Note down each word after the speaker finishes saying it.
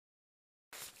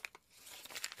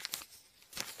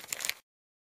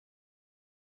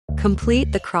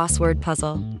Complete the crossword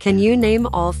puzzle. Can you name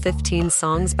all 15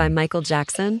 songs by Michael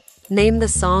Jackson? Name the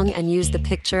song and use the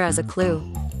picture as a clue.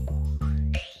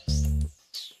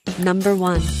 Number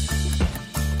 1.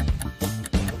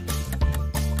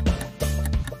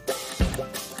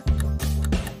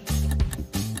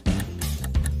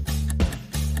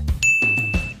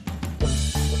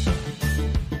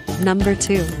 Number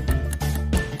 2.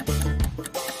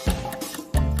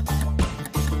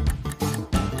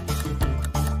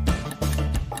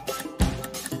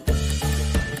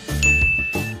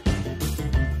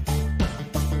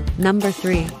 Number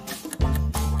 3.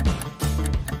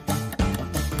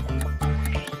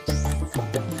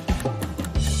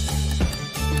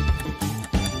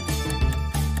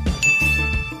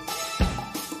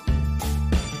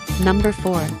 Number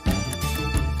 4.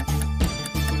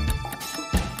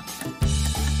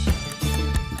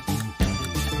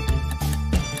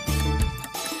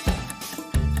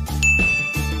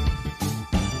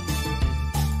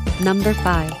 Number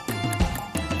 5.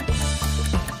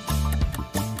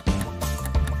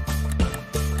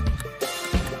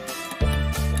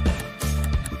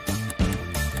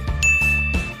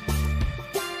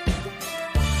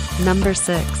 Number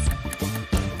 6.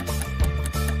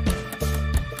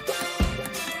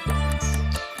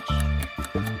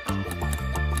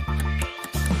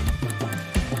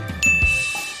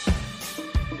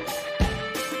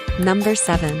 Number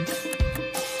 7.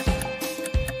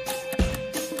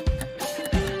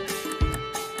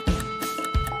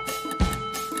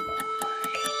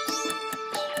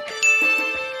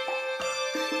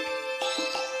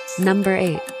 Number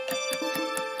 8.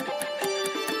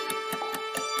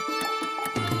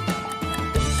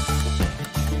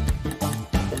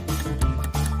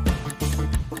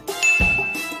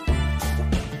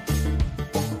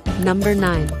 Number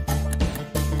 9.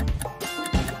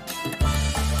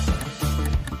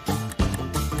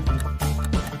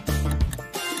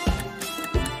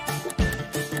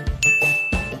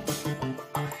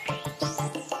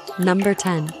 Number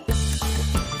 10.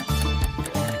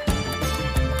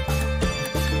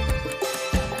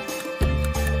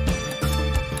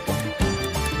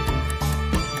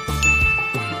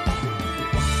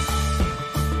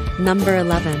 Number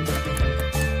 11.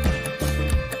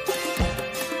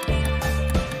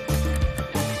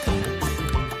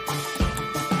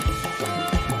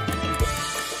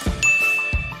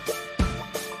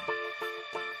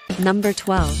 Number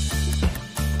 12.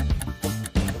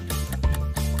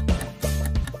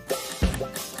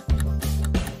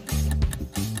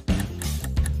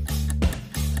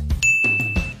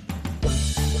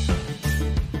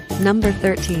 Number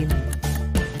 13.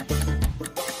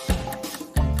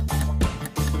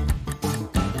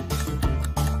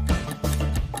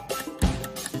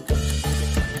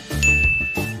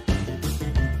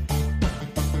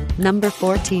 Number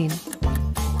 14.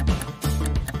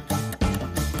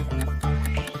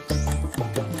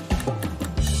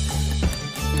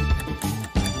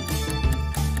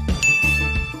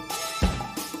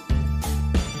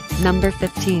 Number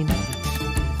 15.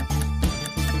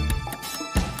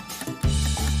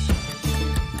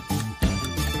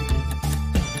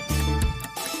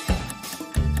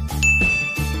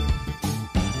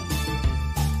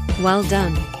 Well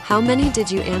done. How many did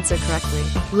you answer correctly?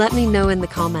 Let me know in the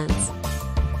comments.